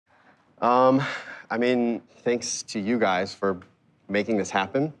I mean, thanks to you guys for making this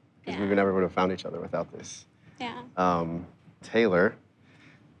happen, because we never would have found each other without this. Yeah. Taylor,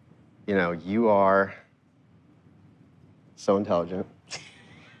 you know, you are so intelligent,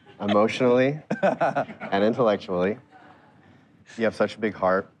 emotionally and intellectually. You have such a big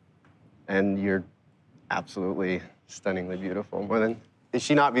heart, and you're absolutely stunningly beautiful. More than, is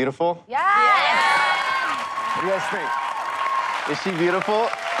she not beautiful? Yes! What do you guys think? Is she beautiful?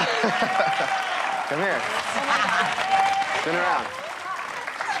 Come here. Spin around.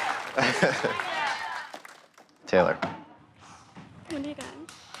 Taylor, What are you doing?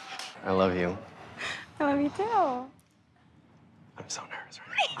 I love you. I love you too. I'm so nervous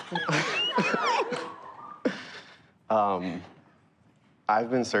right now. I've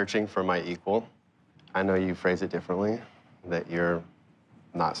been searching for my equal. I know you phrase it differently, that you're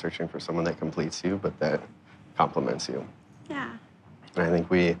not searching for someone that completes you, but that compliments you. Yeah. And I think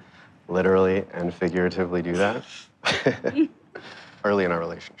we literally and figuratively do that early in our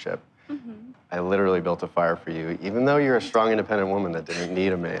relationship. I literally built a fire for you, even though you're a strong, independent woman that didn't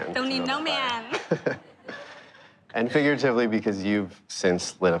need a man. Don't need no man. And figuratively, because you've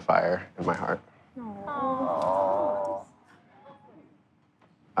since lit a fire in my heart. Aww.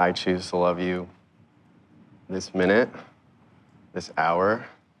 I choose to love you this minute, this hour,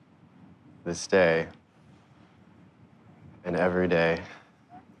 this day, and every day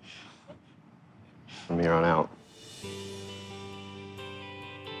from here on out.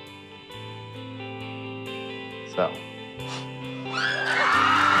 So.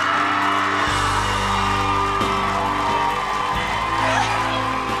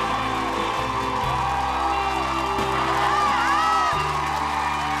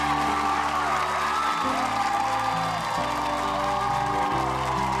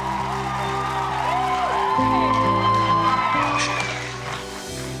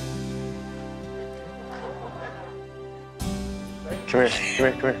 Come here.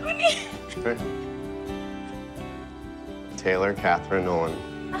 Come here. Taylor, Catherine, Nolan.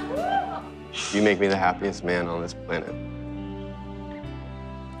 You make me the happiest man on this planet.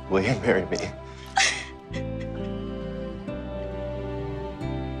 Will you marry me?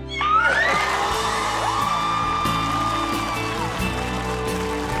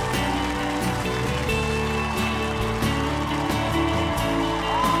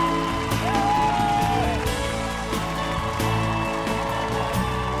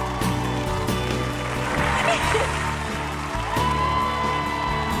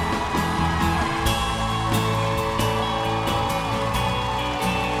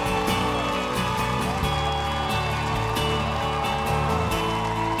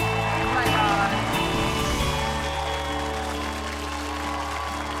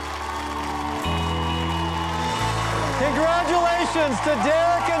 Congratulations to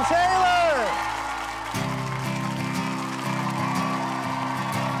Derek and Taylor!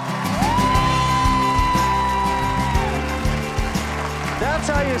 That's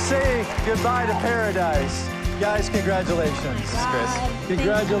how you say goodbye to paradise. Guys, congratulations. Chris.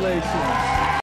 Congratulations.